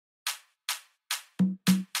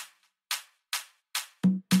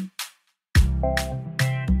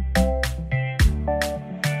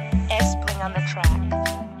on the track.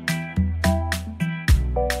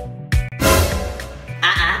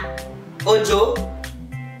 Ojo,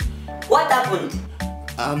 what happened?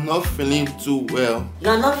 I'm not feeling too well.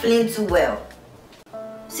 You're not feeling too well?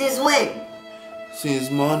 Since when?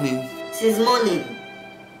 Since morning. Since morning.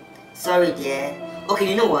 Sorry, dear. Okay,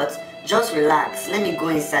 you know what? Just relax. Let me go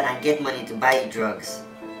inside and get money to buy you drugs.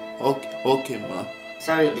 Okay, ma.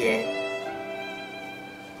 Sorry, dear.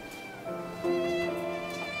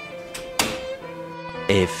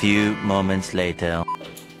 A few moments later.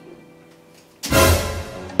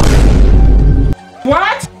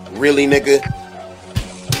 What? Really, nigga?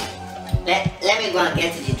 Let me go and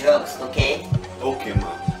get to the drugs, okay? Okay,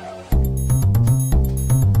 ma.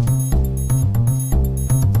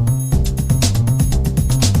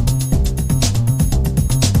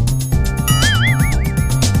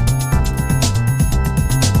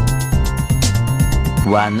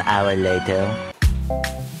 One hour later.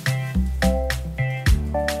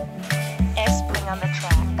 On the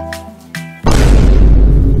track.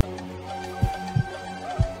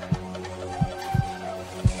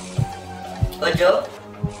 Ojo,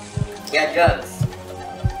 your drugs.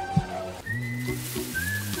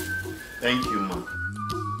 Thank you, ma.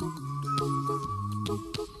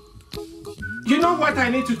 You know what I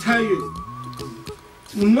need to tell you?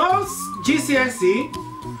 No GCSE,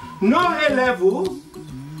 no A-level,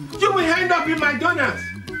 you will end up in McDonald's.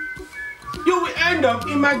 You will end up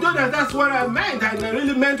in McDonald's. That's what I meant. I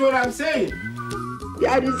really meant what I'm saying.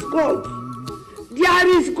 There is God. There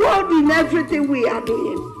is God in everything we are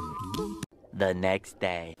doing. The next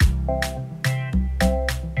day.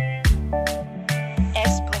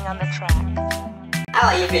 On the track. How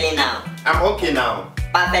are you feeling now? I'm okay now.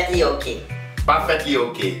 Perfectly okay. Perfectly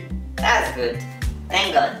okay. That's good.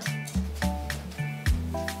 Thank God.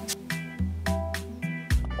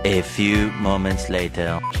 A few moments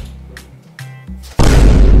later.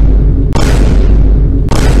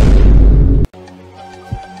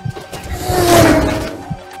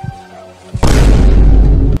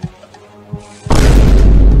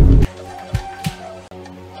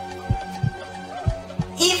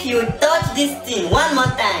 If you touch this thing one more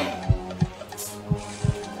time,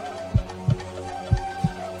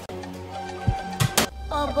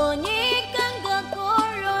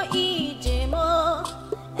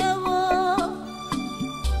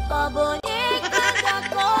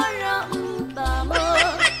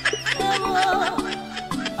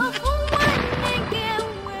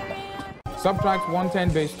 Subtract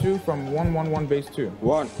 110 base 2 from 111 base 2.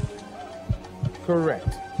 1.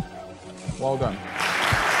 Correct. Well done.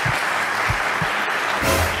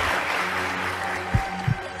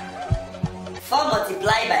 Four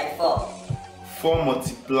multiplied by 4. 4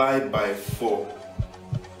 multiplied by 4.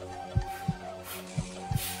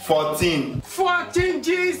 14. 14,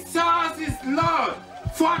 Jesus is Lord.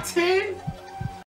 14?